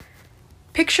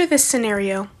Picture this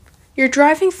scenario. You're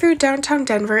driving through downtown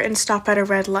Denver and stop at a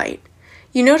red light.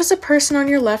 You notice a person on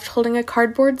your left holding a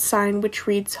cardboard sign which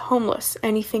reads, "Homeless,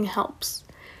 anything helps."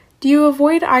 Do you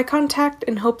avoid eye contact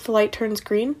and hope the light turns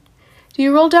green? Do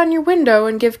you roll down your window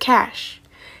and give cash?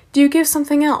 Do you give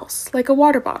something else, like a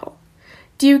water bottle?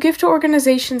 Do you give to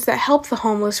organizations that help the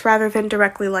homeless rather than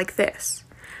directly like this?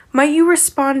 Might you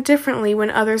respond differently when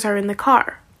others are in the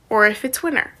car, or if it's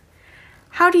winter?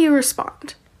 How do you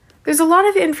respond? There's a lot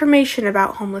of information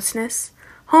about homelessness.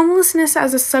 Homelessness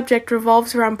as a subject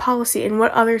revolves around policy and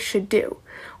what others should do,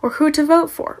 or who to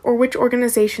vote for, or which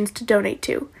organizations to donate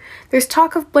to. There's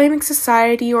talk of blaming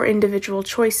society or individual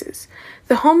choices.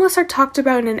 The homeless are talked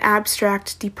about in an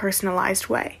abstract, depersonalized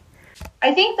way.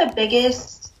 I think the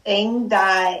biggest thing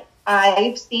that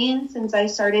I've seen since I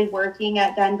started working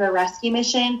at Denver Rescue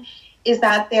Mission is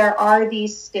that there are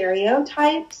these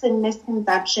stereotypes and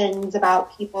misconceptions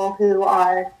about people who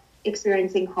are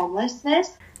experiencing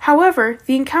homelessness. However,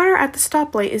 the encounter at the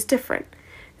stoplight is different.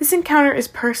 This encounter is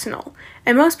personal,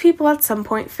 and most people at some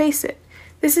point face it.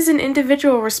 This is an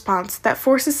individual response that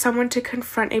forces someone to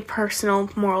confront a personal,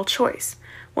 moral choice,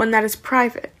 one that is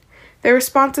private. Their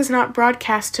response is not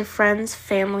broadcast to friends,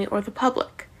 family, or the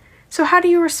public. So how do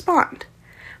you respond?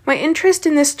 My interest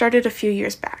in this started a few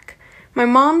years back. My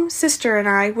mom, sister, and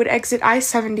I would exit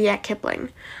I-70 at Kipling.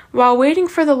 While waiting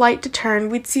for the light to turn,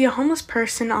 we'd see a homeless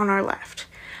person on our left.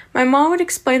 My mom would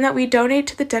explain that we donate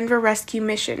to the Denver Rescue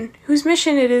Mission, whose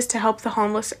mission it is to help the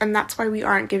homeless, and that's why we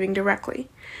aren't giving directly.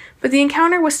 But the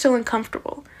encounter was still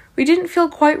uncomfortable. We didn't feel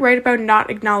quite right about not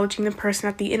acknowledging the person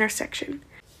at the intersection.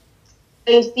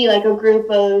 They see like a group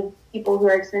of people who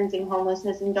are experiencing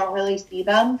homelessness and don't really see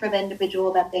them for the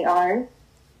individual that they are,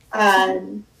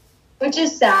 which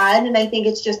is sad. And I think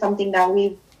it's just something that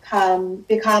we've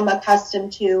become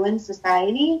accustomed to in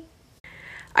society.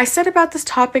 I set about this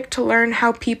topic to learn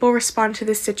how people respond to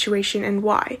this situation and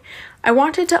why. I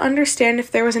wanted to understand if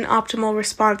there was an optimal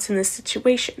response in this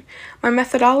situation. My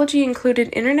methodology included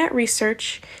internet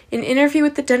research, an interview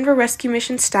with the Denver Rescue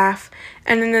Mission staff,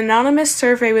 and an anonymous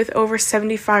survey with over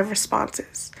 75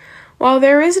 responses. While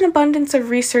there is an abundance of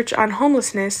research on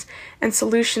homelessness and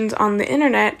solutions on the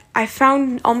internet, I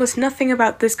found almost nothing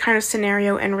about this kind of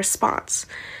scenario and response.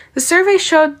 The survey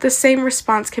showed the same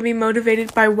response can be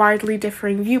motivated by widely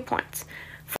differing viewpoints.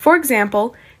 For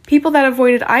example, people that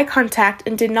avoided eye contact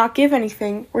and did not give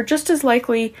anything were just as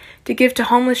likely to give to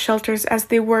homeless shelters as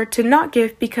they were to not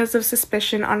give because of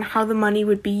suspicion on how the money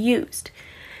would be used.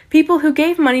 People who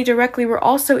gave money directly were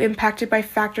also impacted by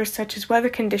factors such as weather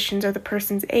conditions or the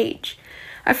person's age.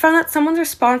 I found that someone's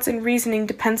response and reasoning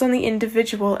depends on the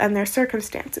individual and their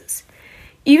circumstances.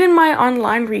 Even my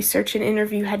online research and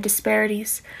interview had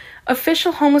disparities.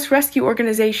 Official homeless rescue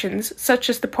organizations, such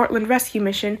as the Portland Rescue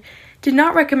Mission, did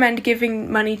not recommend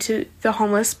giving money to the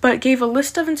homeless, but gave a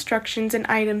list of instructions and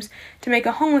items to make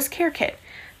a homeless care kit.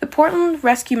 The Portland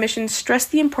Rescue Mission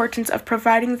stressed the importance of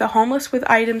providing the homeless with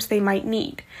items they might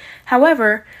need.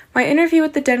 However, my interview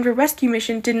with the Denver Rescue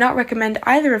Mission did not recommend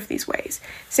either of these ways,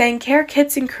 saying care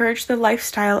kits encourage the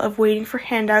lifestyle of waiting for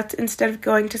handouts instead of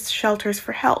going to shelters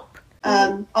for help.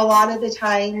 A lot of the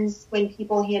times when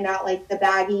people hand out like the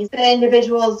baggies, the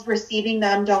individuals receiving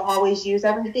them don't always use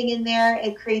everything in there.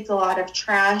 It creates a lot of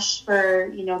trash for,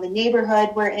 the neighborhood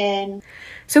we're in.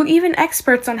 So even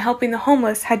experts on helping the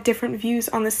homeless had different views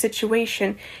on the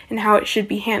situation and how it should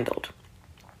be handled.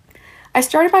 I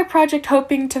started my project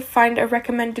hoping to find a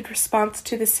recommended response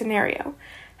to this scenario.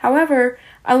 However,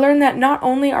 I learned that not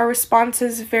only are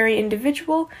responses very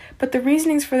individual, but the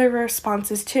reasonings for their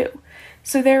responses too.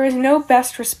 So there is no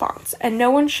best response, and no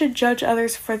one should judge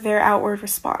others for their outward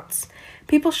response.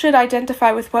 People should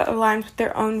identify with what aligns with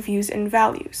their own views and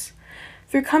values.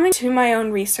 Through coming to my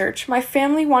own research, my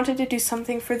family wanted to do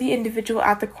something for the individual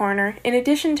at the corner, in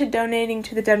addition to donating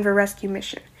to the Denver Rescue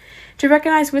Mission, to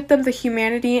recognize with them the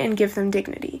humanity and give them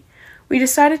dignity. We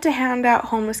decided to hand out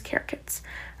homeless care kits,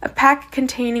 a pack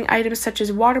containing items such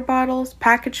as water bottles,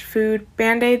 packaged food,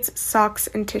 Band-Aids, socks,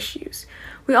 and tissues.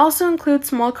 We also include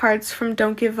small cards from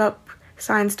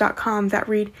don'tgiveupsigns.com that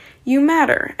read, "You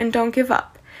matter, and don't give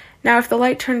up." Now, if the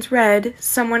light turns red,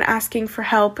 someone asking for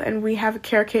help, and we have a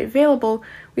care kit available,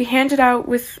 we hand it out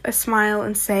with a smile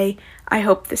and say, "I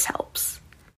hope this helps."